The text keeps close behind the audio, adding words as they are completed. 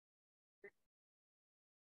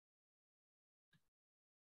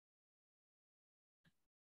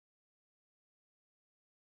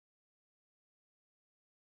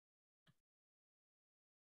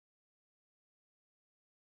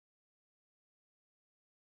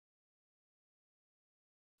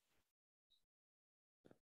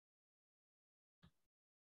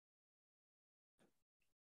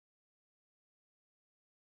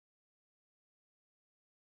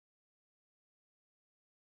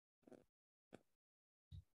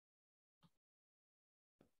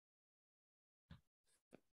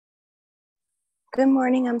Good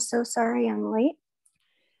morning. I'm so sorry I'm late.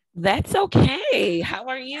 That's okay. How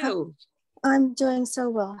are How- you? I'm doing so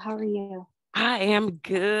well. How are you? I am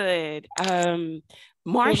good. Your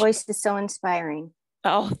Marsh. voice is so inspiring.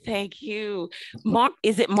 Oh, thank you.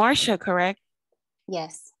 Is it Marsha, correct?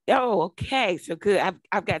 Yes. Oh, okay. So good.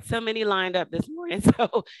 I've got so many lined up this morning.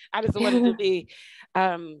 So I just wanted to be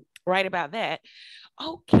right about that.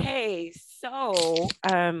 Okay. So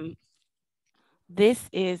this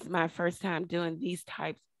is my first time doing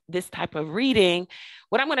this type of reading.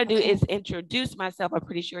 What I'm going to do Okay. is introduce myself. I'm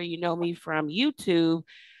pretty sure you know me from YouTube,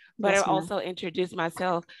 but I Yes, ma'am. also introduce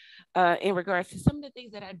myself in regards to some of the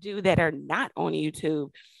things that I do that are not on YouTube.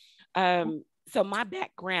 So my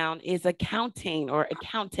background is accounting or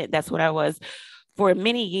accountant. That's what I was for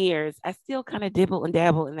many years. I still kind of dibble and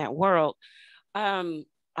dabble in that world. I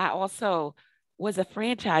also was a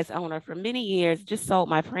franchise owner for many years, just sold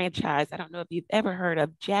my franchise. I don't know if you've ever heard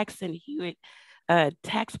of Jackson Hewitt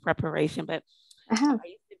tax preparation, but I have. I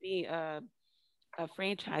used to be a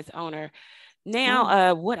franchise owner. Now,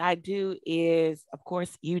 Wow. what I do is, of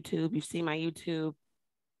course, YouTube. You've seen my YouTube.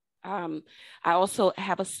 Um, I also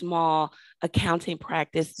have a small accounting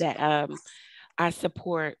practice that I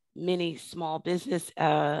support many small business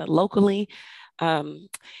locally. Um,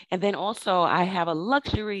 and then also I have a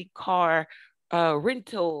luxury car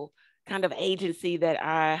rental kind of agency that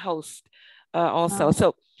I host also. Wow.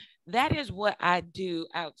 So that is what I do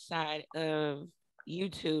outside of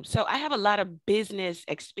YouTube. So I have a lot of business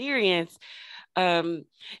experience. And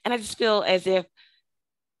I just feel as if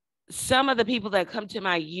some of the people that come to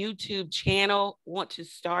my YouTube channel want to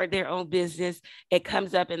start their own business. It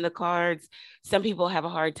comes up in the cards. Some people have a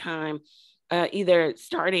hard time either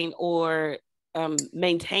starting or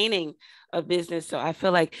maintaining a business. So I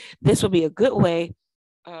feel like this would be a good way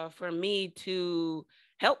for me to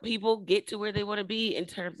help people get to where they want to be in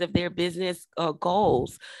terms of their business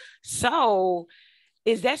goals. So,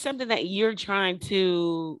 is that something that you're trying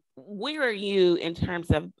to? Where are you in terms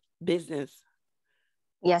of business?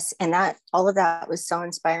 Yes, and that all of that was so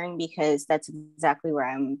inspiring because that's exactly where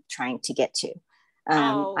I'm trying to get to.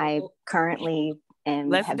 I Oh, currently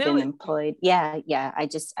let's have do been it. employed. Yeah, yeah.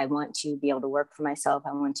 I want to be able to work for myself.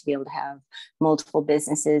 I want to be able to have multiple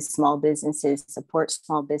businesses, small businesses, support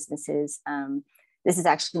small businesses. This is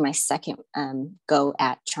actually my second go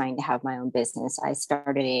at trying to have my own business. I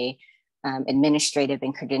started a administrative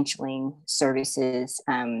and credentialing services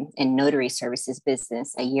and notary services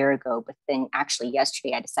business a year ago. But then actually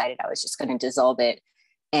yesterday, I decided I was just going to dissolve it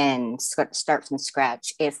and start from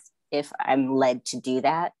scratch if I'm led to do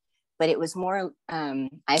that. But it was more,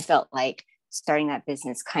 I felt like starting that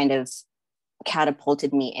business kind of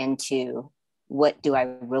catapulted me into what do I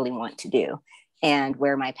really want to do and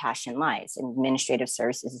where my passion lies. And administrative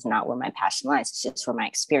services is not where my passion lies, it's just where my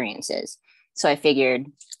experience is. So I figured,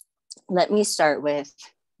 let me start with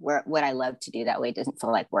what I love to do. That way it doesn't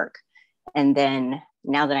feel like work. And then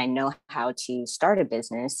now that I know how to start a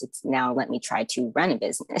business, it's now let me try to run a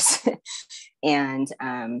business. And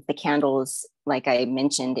the candles, like I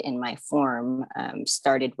mentioned in my form,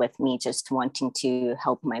 started with me just wanting to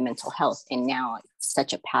help my mental health. And now it's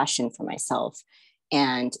such a passion for myself.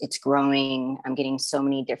 And it's growing. I'm getting so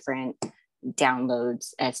many different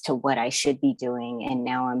downloads as to what I should be doing. And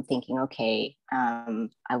now I'm thinking, okay,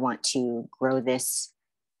 I want to grow this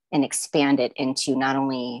and expand it into not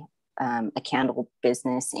only a candle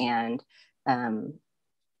business and um,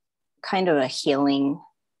 kind of a healing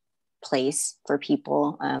place for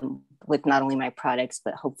people with not only my products,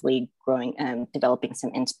 but hopefully growing, developing some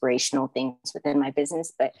inspirational things within my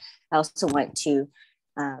business. But I also want to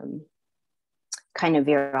um, kind of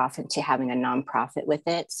veer off into having a nonprofit with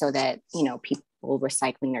it so that, people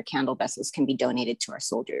recycling their candle vessels can be donated to our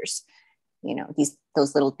soldiers.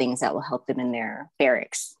 Those little things that will help them in their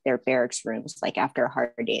barracks rooms. Like after a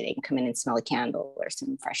hard day, they can come in and smell a candle or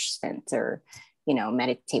some fresh scents or,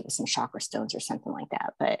 meditate with some chakra stones or something like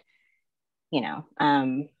that. But, you know,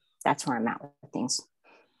 um, that's where I'm at with things.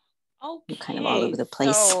 I'm kind of all over Okay. the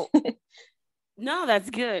place. So no, that's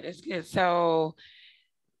good. It's good. So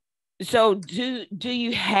do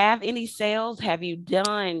you have any sales? Have you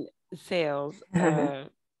done sales?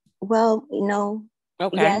 Well,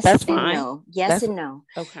 Okay, yes that's and fine. no. Yes That's and no.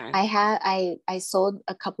 okay. I sold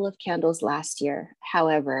a couple of candles last year.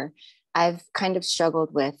 However, I've kind of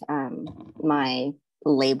struggled with my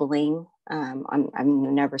labeling.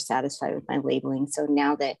 I'm never satisfied with my labeling. So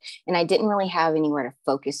now that, and I didn't really have anywhere to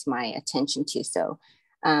focus my attention to. So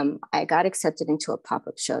I got accepted into a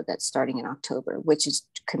pop-up show that's starting in October, which is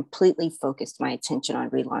completely focused my attention on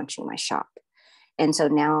relaunching my shop. And so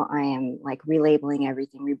now I am like relabeling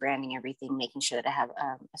everything, rebranding everything, making sure that I have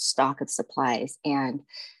a stock of supplies, and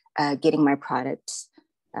getting my products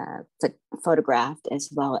photographed, as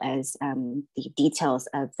well as the details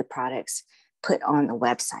of the products put on the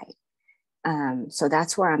website. So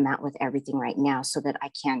that's where I'm at with everything right now, so that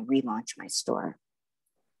I can relaunch my store.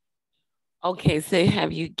 Okay, so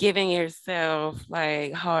have you given yourself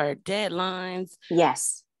like hard deadlines?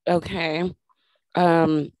 Yes. Okay.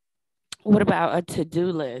 What about a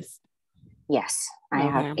to-do list? Yes, I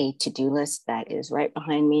have a to-do list that is right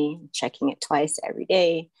behind me, checking it twice every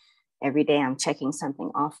day. Every day I'm checking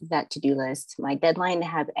something off of that to-do list. My deadline to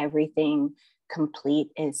have everything complete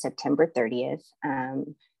is September 30th.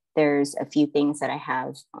 There's a few things that I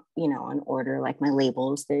have, on order, like my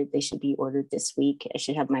labels. They should be ordered this week. I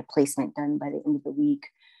should have my placement done by the end of the week.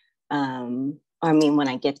 When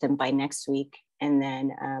I get them by next week. And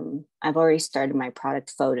then I've already started my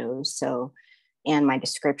product photos, and my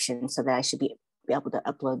description, so that I should be able to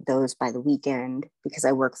upload those by the weekend, because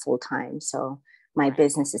I work full time. So my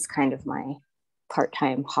business is kind of my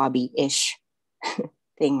part-time hobby-ish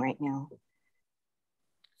thing right now.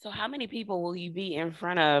 So how many people will you be in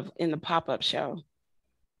front of in the pop-up show?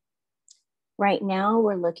 Right now,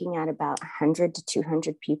 we're looking at about 100 to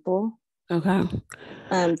 200 people. Okay.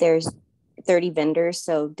 There's 30 vendors.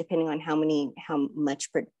 So depending on how much,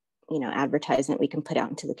 advertisement we can put out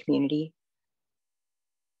into the community.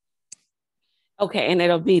 Okay. And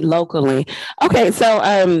it'll be locally. Okay.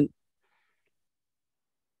 So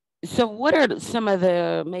what are some of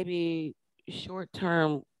the maybe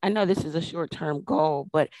short-term, I know this is a short-term goal,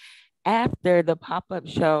 but after the pop-up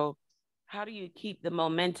show, how do you keep the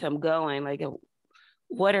momentum going? Like,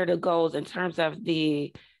 what are the goals in terms of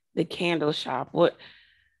the candle shop? What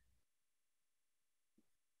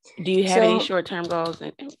do you have any short-term goals?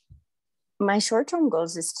 My short-term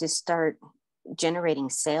goals is to start generating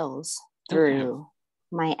sales through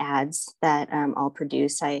my ads that I'll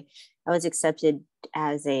produce. I was accepted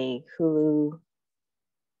as a Hulu,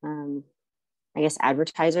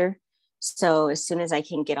 advertiser. So as soon as I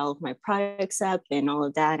can get all of my products up and all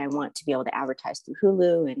of that, I want to be able to advertise through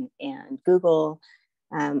Hulu and Google.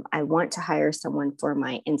 I want to hire someone for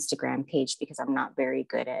my Instagram page, because I'm not very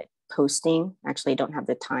good at posting. Actually, I don't have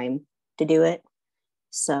the time to do it.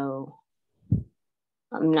 So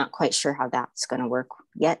I'm not quite sure how that's going to work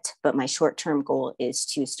yet, but my short-term goal is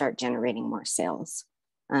to start generating more sales,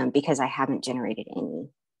 because I haven't generated any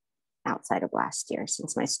outside of last year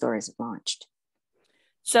since my store is launched.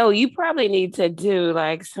 So you probably need to do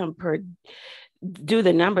like do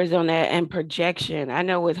the numbers on that and projection. I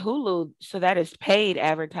know with Hulu, so that is paid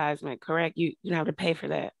advertisement, correct? You don't have to pay for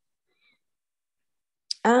that.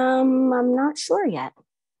 I'm not sure yet.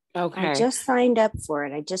 Okay. I just signed up for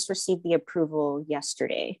it. I just received the approval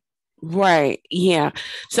yesterday. Right. Yeah.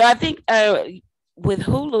 So I think with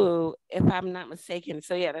Hulu, if I'm not mistaken,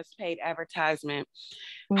 so yeah, that's paid advertisement.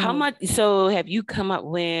 How much? So have you come up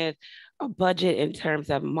with a budget in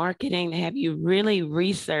terms of marketing? Have you really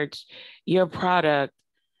researched your product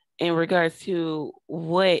in regards to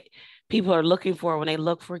what people are looking for when they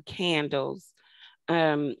look for candles?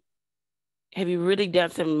 Have you really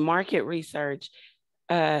done some market research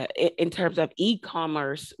in terms of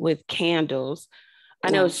e-commerce with candles? I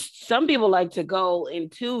know some people like to go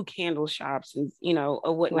into candle shops and,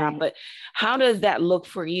 or whatnot, but how does that look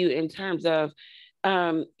for you in terms of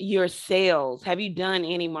your sales? Have you done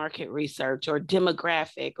any market research or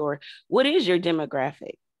demographic, or what is your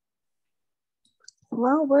demographic?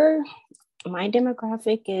 Well, my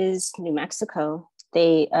demographic is New Mexico.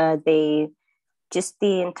 They just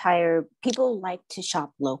the entire people like to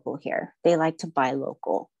shop local here. They like to buy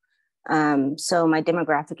local. So my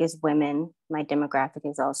demographic is women. My demographic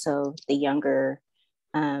is also the younger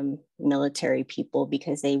military people,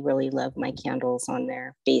 because they really love my candles on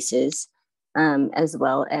their faces, as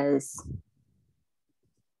well as,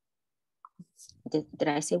 did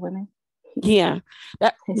I say women? Yeah,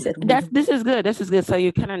 this is good. This is good. So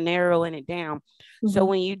you're kind of narrowing it down. Mm-hmm. So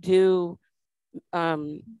when you do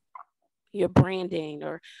your branding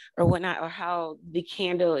or whatnot, or how the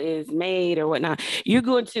candle is made or whatnot, you're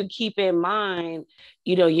going to keep in mind,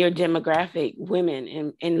 your demographic,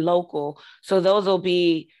 women and local. So those will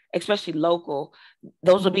be, especially local,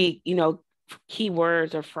 those will be,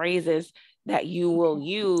 keywords or phrases that you will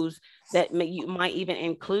use that you might even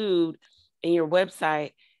include in your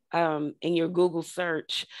website, in your Google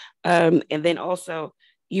search. And then also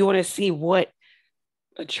you want to see what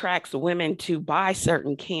attracts women to buy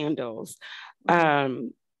certain candles.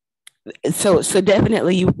 So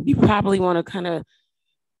definitely you probably want to kind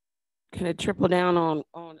of triple down on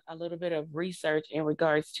a little bit of research in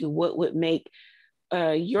regards to what would make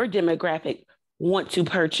your demographic want to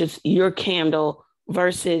purchase your candle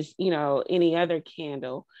versus, you know, any other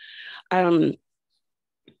candle.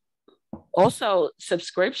 Also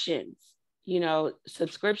subscriptions, you know,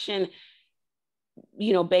 subscription,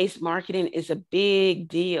 you know, based marketing is a big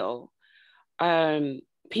deal.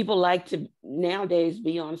 People like to nowadays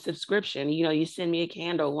be on subscription. You know, you send me a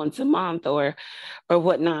candle once a month or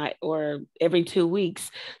whatnot, or every 2 weeks.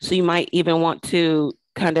 So you might even want to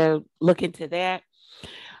kind of look into that.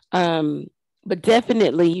 But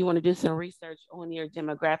definitely you want to do some research on your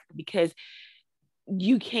demographic, because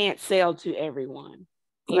you can't sell to everyone.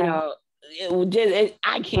 You know,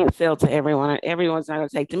 I can't sell to everyone. Everyone's not going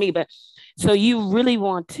to take to me. But so you really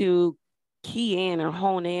want to key in or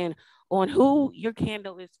hone in on who your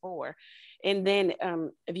candle is for. And then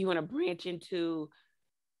if you want to branch into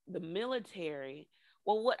the military,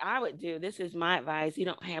 well, what I would do, this is my advice, you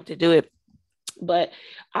don't have to do it, but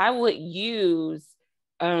I would use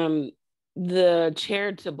the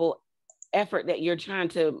charitable effort that you're trying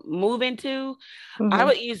to move into. I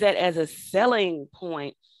would use that as a selling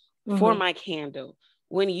point for my candle.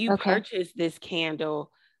 When you purchase this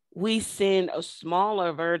candle, we send a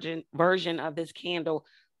smaller version of this candle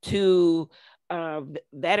to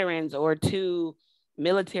veterans or to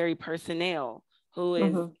military personnel who is,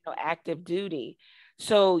 you know, active duty.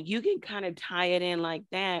 So you can kind of tie it in like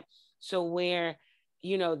that. So where,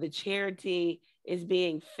 you know, the charity is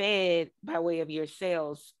being fed by way of your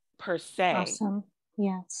sales per se. Awesome.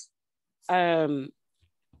 Yes. And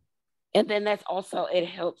then that's also, it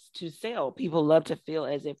helps to sell. People love to feel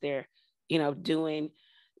as if they're, you know, doing,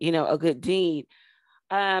 you know, a good deed.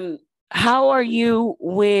 How are you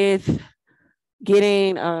with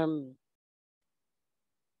getting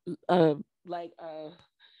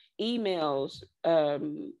emails?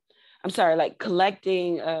 I'm sorry, like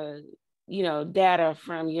collecting you know, data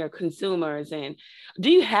from your consumers. And do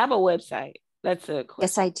you have a website? That's a question.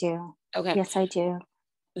 Yes, I do. Okay. Yes, I do.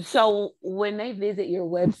 So when they visit your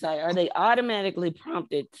website, are they automatically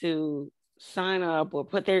prompted to sign up or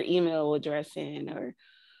put their email address in, or?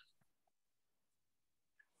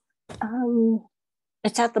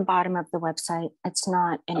 It's at the bottom of the website. It's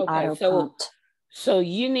not an auto prompt. So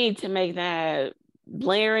you need to make that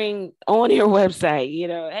blaring on your website, you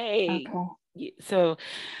know, hey. Okay. So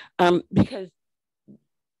because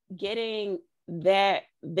getting that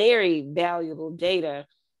very valuable data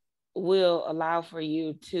will allow for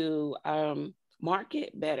you to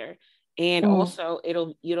market better. And also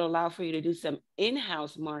it'll allow for you to do some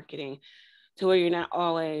in-house marketing to where you're not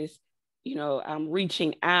always, you know,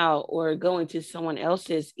 reaching out or going to someone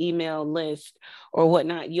else's email list or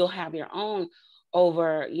whatnot. You'll have your own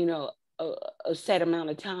over, you know, a set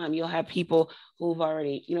amount of time. You'll have people who've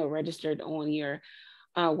already, you know, registered on your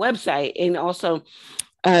website. And also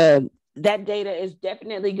that data is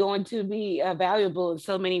definitely going to be valuable in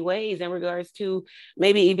so many ways in regards to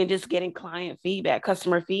maybe even just getting client feedback,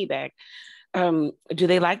 customer feedback. Do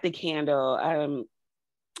they like the candle?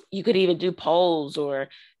 You could even do polls, or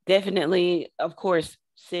definitely, of course,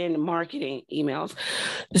 send marketing emails.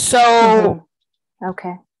 So,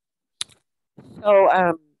 okay.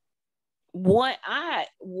 So, what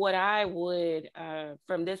I would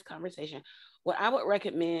from this conversation, what I would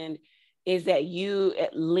recommend is that you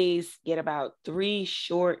at least get about 3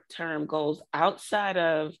 short-term goals outside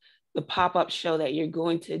of the pop-up show that you're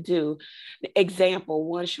going to do. Example,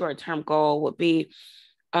 one short-term goal would be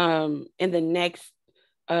in the next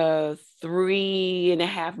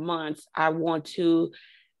 3.5 months, I want to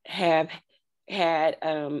have had,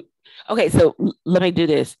 okay, so let me do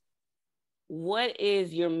this. What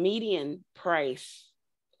is your median price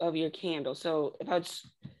of your candle? So if it's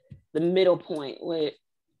the middle point with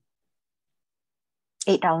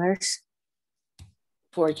 $8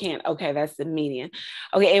 for a can. Okay, that's the median.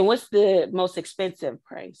 Okay, and what's the most expensive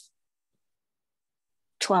price?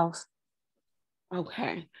 $12.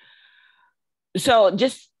 Okay. So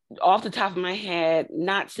just off the top of my head,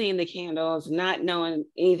 not seeing the candles, not knowing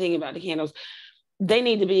anything about the candles, they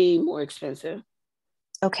need to be more expensive.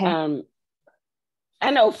 Okay. I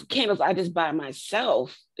know candles I just buy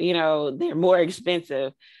myself, you know, they're more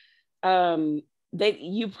expensive. You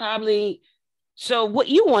probably, so what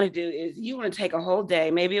you want to do is you want to take a whole day,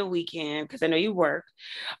 maybe a weekend, because I know you work.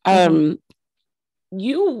 You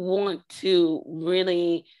want to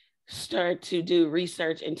really start to do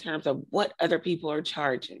research in terms of what other people are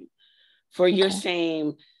charging for your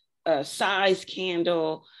same size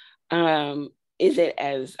candle. Is it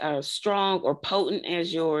as strong or potent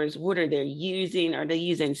as yours? What are they using? Are they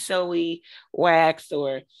using soy wax,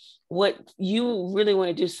 or what? You really want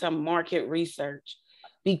to do some market research,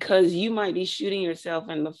 because you might be shooting yourself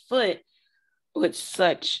in the foot with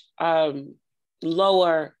such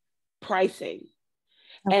lower pricing.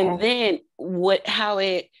 Okay. And then how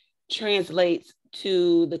it translates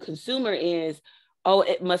to the consumer is, oh,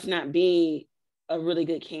 it must not be a really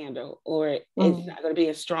good candle, or it's not going to be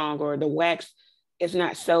as strong, or the wax is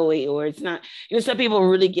not soy, or it's not, some people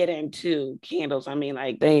really get into candles. I mean,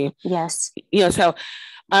 like yes. So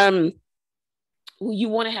you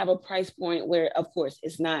want to have a price point where, of course,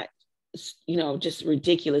 it's not, just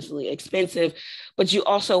ridiculously expensive, but you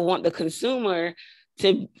also want the consumer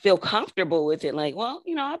to feel comfortable with it. Like, well,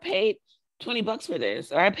 I paid $20 for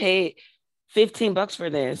this, or I paid $15 for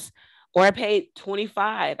this, or I paid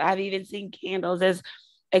 $25. I've even seen candles as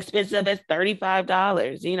expensive as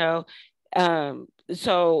 $35,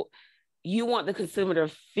 so you want the consumer to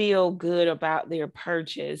feel good about their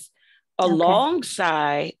purchase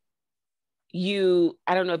alongside I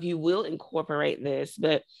don't know if you will incorporate this,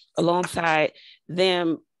 but alongside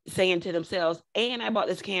them saying to themselves, and I bought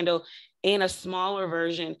this candle, and a smaller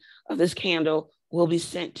version of this candle will be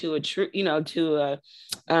sent to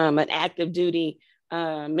an active duty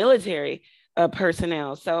military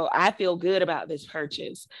personnel. So I feel good about this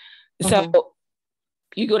purchase. So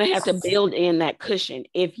you're going to have to build in that cushion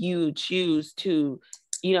if you choose to,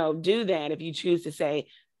 do that. If you choose to say,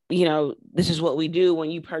 this is what we do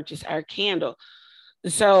when you purchase our candle.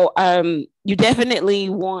 So you definitely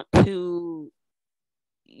want to,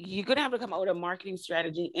 you're going to have to come up with a marketing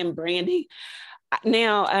strategy and branding.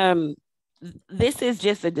 Now, this is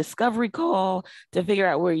just a discovery call to figure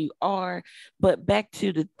out where you are, but back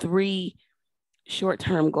to the 3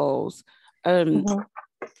 short-term goals.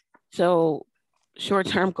 So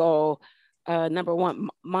short-term goal, number 1,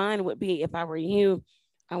 mine would be, if I were you,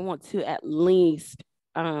 I want to at least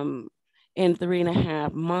in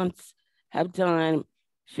 3.5 months have done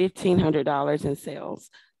 $1,500 in sales.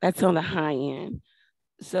 That's on the high end.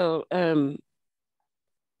 So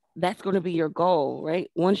that's going to be your goal,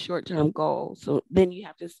 right? One short-term goal. So then you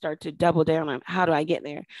have to start to double down on, how do I get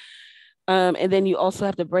there? And then you also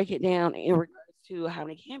have to break it down in regards to how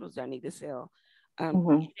many candles do I need to sell. It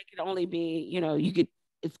could only be,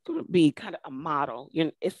 it's going to be kind of a model.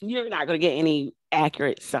 You're not going to get any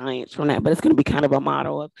accurate science from that, but it's going to be kind of a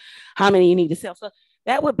model of how many you need to sell. So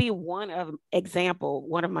that would be one of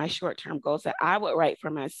my short-term goals that I would write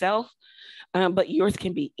for myself. But yours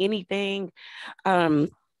can be anything.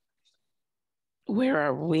 Where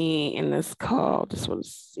are we in this call? Just want to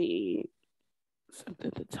see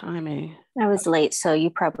something, the timing. I was late, so you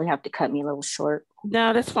probably have to cut me a little short.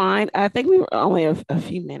 No, that's fine. I think we were only a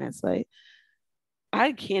few minutes late.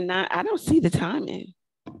 I don't see the timing.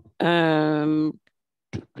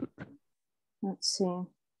 Let's see.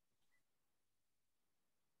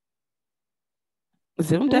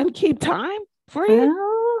 Zoom doesn't keep time for you?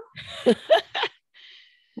 No,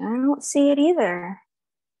 I don't see it either.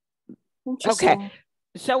 Okay,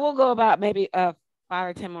 so we'll go about maybe 5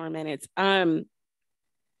 or 10 more minutes. Thank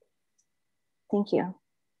you.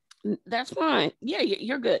 That's fine. Yeah,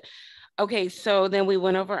 you're good. Okay, so then we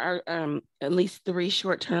went over our at least 3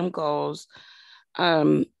 short-term goals.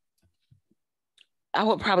 I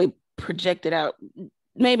would probably project it out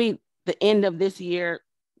maybe the end of this year,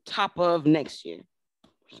 top of next year.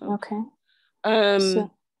 So, okay.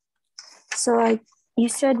 You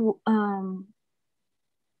said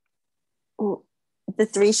the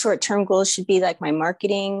 3 short-term goals should be like my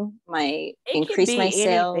marketing, increase my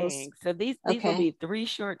sales. So these will be 3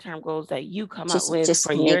 short-term goals that you come up with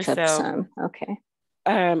for yourself. Up some. Okay.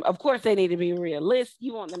 Of course, they need to be realistic.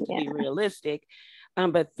 You want them to be realistic,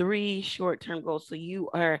 but 3 short-term goals. So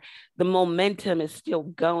the momentum is still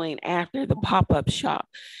going after the pop-up shop,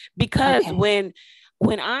 because when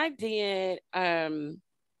I did,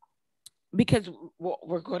 because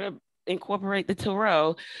we're going to incorporate the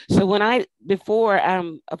tarot. So before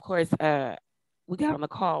of course we got on the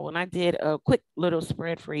call, when I did a quick little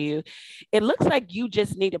spread for you, it looks like you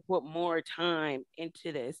just need to put more time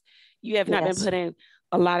into this. You have not been putting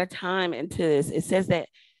a lot of time into this. It says that,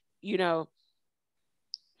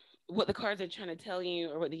 what the cards are trying to tell you,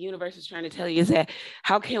 or what the universe is trying to tell you, is that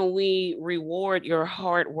how can we reward your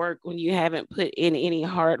hard work when you haven't put in any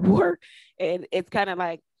hard work? And it's kind of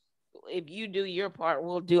like, if you do your part,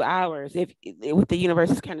 we'll do ours. If what the universe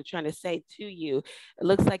is kind of trying to say to you, it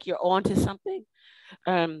looks like you're on to something.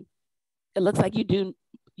 It looks like you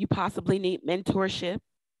possibly need mentorship,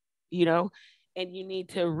 and you need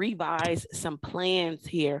to revise some plans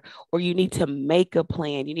here, or you need to make a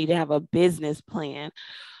plan. You need to have a business plan.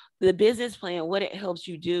 The business plan, what it helps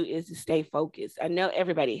you do is to stay focused. I know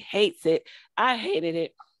everybody hates it. I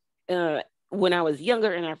hated it. when I was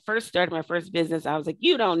younger and I first started my first business, I was like,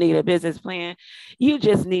 you don't need a business plan. You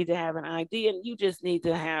just need to have an idea and you just need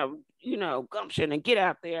to have, gumption and get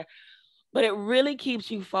out there. But it really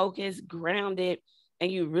keeps you focused, grounded,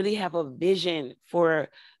 and you really have a vision for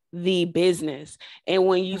the business. And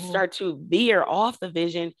when you start to veer off the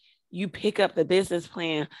vision, you pick up the business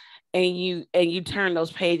plan and you turn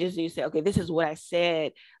those pages and you say, okay, this is what I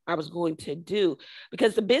said I was going to do.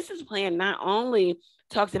 Because the business plan not only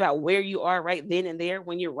talks about where you are right then and there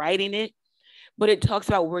when you're writing it, but it talks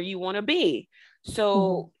about where you want to be.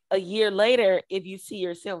 So a year later, if you see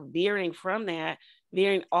yourself veering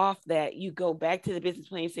off that, you go back to the business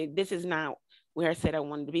plan and say, this is not where I said I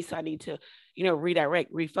wanted to be. So I need to,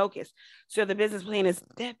 redirect, refocus. So the business plan is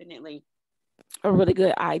definitely a really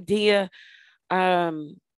good idea.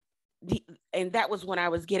 And that was what I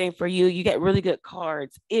was getting for you. You get really good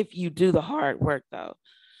cards if you do the hard work, though.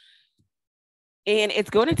 And it's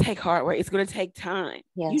going to take hard work. It's going to take time.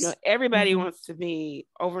 Yes. Everybody wants to be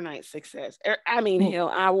overnight success. I mean, hell,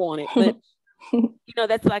 I want it, but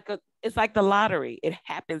that's it's like the lottery. It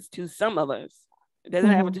happens to some of us. It doesn't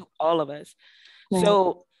happen to all of us. Right.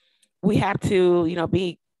 So we have to,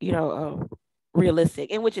 be, realistic,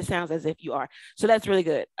 in which it sounds as if you are. So that's really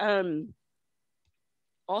good.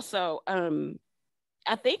 Also,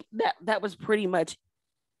 I think that was pretty much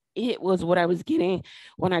it was what I was getting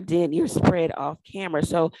when I did your spread off camera.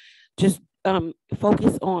 So just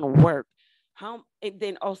focus on work. How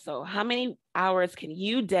many hours can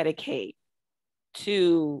you dedicate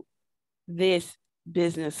to this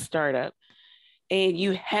business startup? And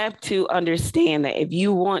you have to understand that if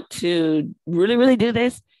you want to really, really do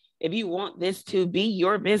this, if you want this to be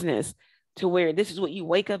your business, to where this is what you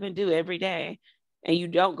wake up and do every day, and you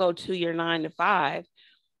don't go to your 9 to 5,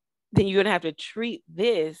 then you're going to have to treat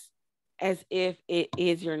this as if it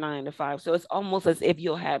is your 9 to 5. So it's almost as if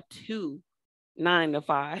you'll have 2 9 to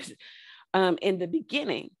 5s in the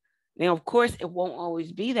beginning. Now, of course, it won't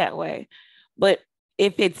always be that way. But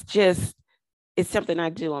if it's something I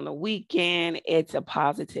do on the weekend, it's a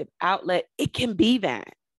positive outlet, it can be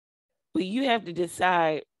that. But you have to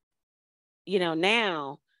decide,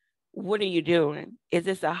 now, what are you doing? Is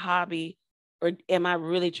this a hobby, or am I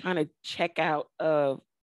really trying to check out of,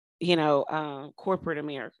 corporate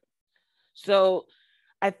America? So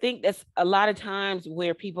I think that's a lot of times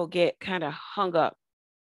where people get kind of hung up,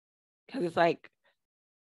 because it's like,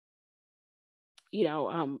 you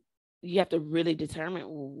have to really determine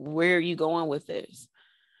where you're going with this.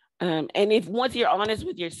 And if once you're honest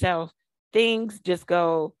with yourself, things just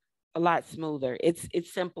go a lot smoother. It's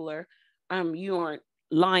simpler. You aren't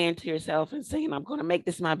lying to yourself and saying, I'm going to make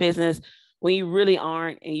this my business, when you really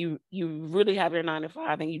aren't, and you really have your 9 to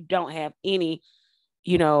 5 and you don't have any,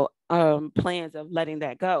 plans of letting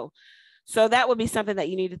that go. So that would be something that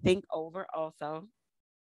you need to think over also.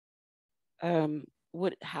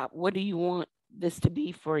 What do you want this to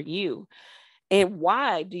be for you? And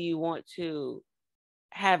why do you want to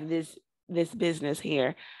have this business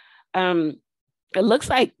here? It looks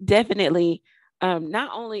like definitely not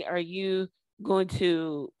only are you going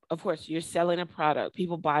to, of course, you're selling a product,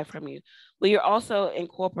 people buy from you, but you're also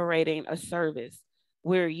incorporating a service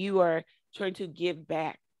where you are trying to give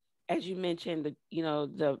back, as you mentioned,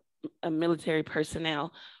 the military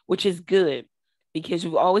personnel, which is good, because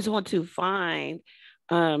you always want to find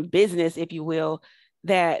business, if you will,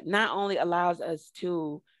 that not only allows us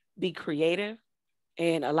to be creative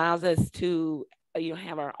and allows us to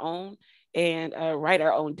have our own and write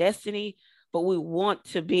our own destiny, but we want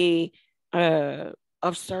to be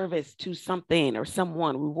of service to something or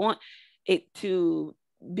someone. We want it to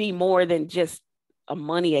be more than just a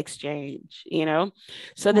money exchange,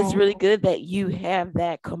 So that's really good that you have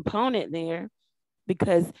that component there,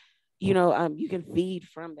 because you can feed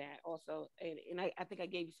from that also. And I think I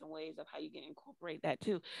gave you some ways of how you can incorporate that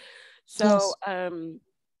too. So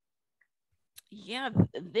yes.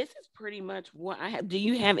 This is pretty much what I have. Do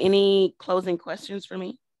you have any closing questions for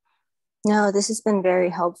me? No, this has been very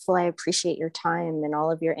helpful. I appreciate your time and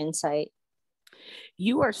all of your insight.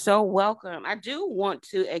 You are so welcome. I do want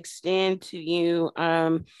to extend to you,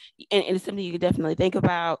 and it's something you could definitely think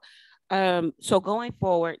about. So going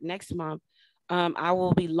forward next month, I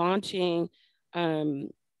will be launching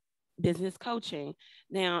business coaching.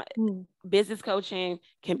 Now, business coaching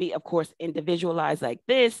can be, of course, individualized like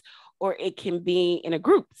this, or it can be in a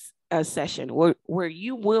group session where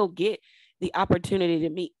you will get the opportunity to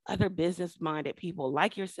meet other business-minded people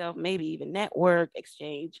like yourself, maybe even network,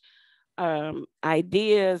 exchange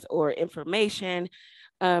ideas or information.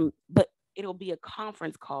 But it'll be a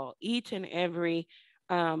conference call each and every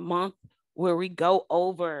month, where we go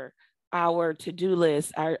over our to-do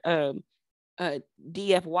list, our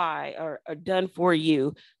DFY or done for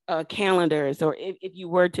you calendars, or if you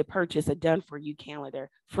were to purchase a done for you calendar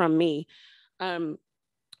from me.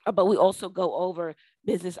 But we also go over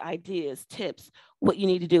business ideas, tips, what you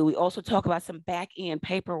need to do. We also talk about some back end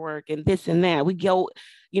paperwork and this and that. We go,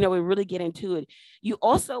 we really get into it. You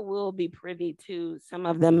also will be privy to some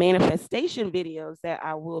of the manifestation videos that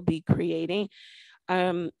I will be creating.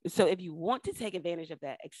 So if you want to take advantage of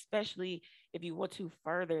that, especially if you want to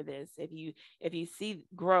further this, if you see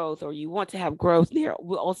growth or you want to have growth there,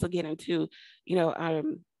 we'll also get into,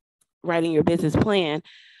 writing your business plan.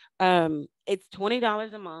 It's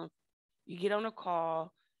 $20 a month. You get on a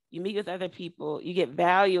call, you meet with other people, you get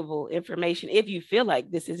valuable information. If you feel like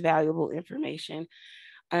this is valuable information,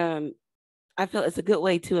 I feel it's a good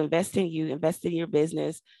way to invest in you, invest in your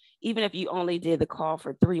business. Even if you only did the call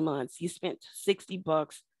for 3 months, you spent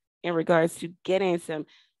 $60 in regards to getting some,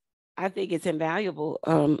 I think it's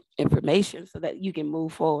invaluable information so that you can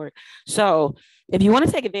move forward. So if you want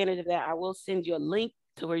to take advantage of that, I will send you a link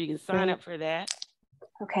to where you can sign up for that.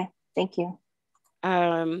 Okay, thank you.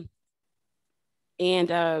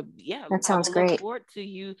 Yeah, that sounds great. Look forward to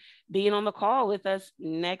you being on the call with us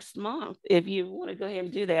next month if you want to go ahead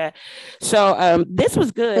and do that. So this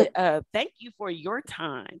was good. Thank you for your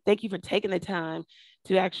time. Thank you for taking the time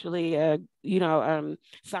to actually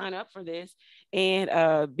sign up for this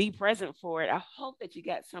and be present for it. I hope that you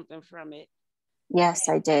got something from it. Yes,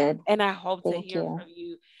 I did. And I hope to hear from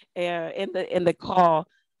you in the call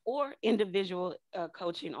or individual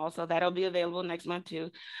coaching also. That'll be available next month too.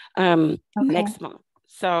 Next month.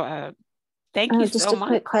 So thank you so much. Just a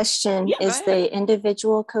quick question. Is the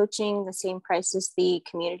individual coaching the same price as the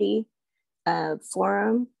community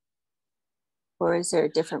forum? Or is there a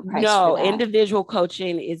different price? No, individual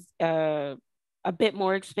coaching is a bit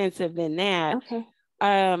more expensive than that. Okay.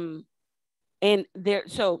 And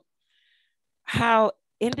so how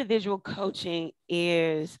individual coaching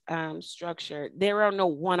is structured, there are no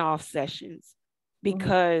one-off sessions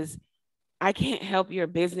because I can't help your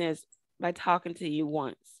business by talking to you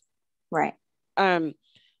once. Right.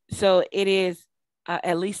 So it is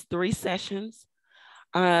at least 3 sessions.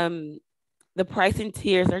 The pricing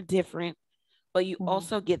tiers are different, but you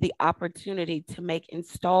also get the opportunity to make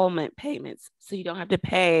installment payments, so you don't have to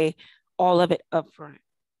pay all of it upfront.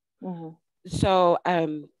 So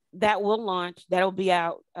that will launch. That'll be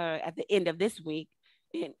out at the end of this week.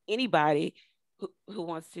 And anybody who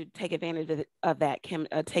wants to take advantage of that can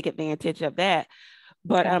take advantage of that.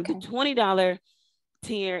 But the $20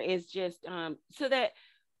 tier is just so that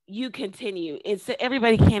you continue. It's so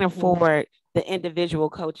everybody can't afford the individual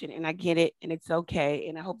coaching, and I get it, and it's okay.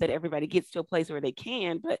 And I hope that everybody gets to a place where they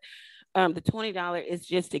can. But the $20 is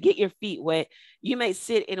just to get your feet wet. You may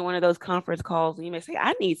sit in one of those conference calls and you may say,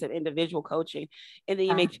 I need some individual coaching. And then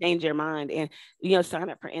you may change your mind and, sign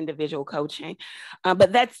up for individual coaching.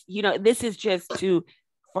 But that's, this is just to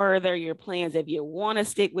further your plans. If you want to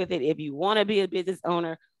stick with it, if you want to be a business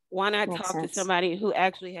owner, why not talk to somebody who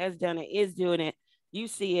actually has done it, is doing it, you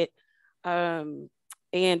see it. Why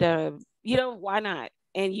not?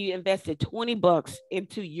 And you invested $20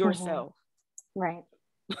 into yourself. Right.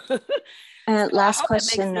 Last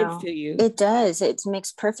question though. It does. It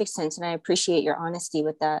makes perfect sense. And I appreciate your honesty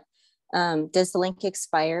with that. Does the link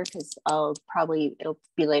expire? Because it'll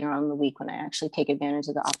be later on in the week when I actually take advantage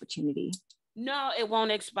of the opportunity. No, it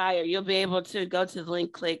won't expire. You'll be able to go to the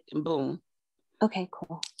link, click, and boom. Okay,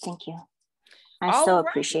 cool. Thank you. I so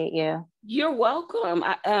appreciate you. You're welcome.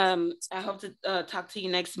 I hope to talk to you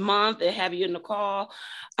next month and have you in the call.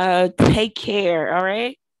 Take care. All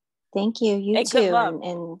right. Thank you. You too.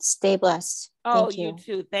 And stay blessed. Oh, you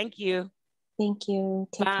too. Thank you. Thank you.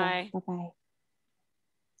 Take care. Bye-bye.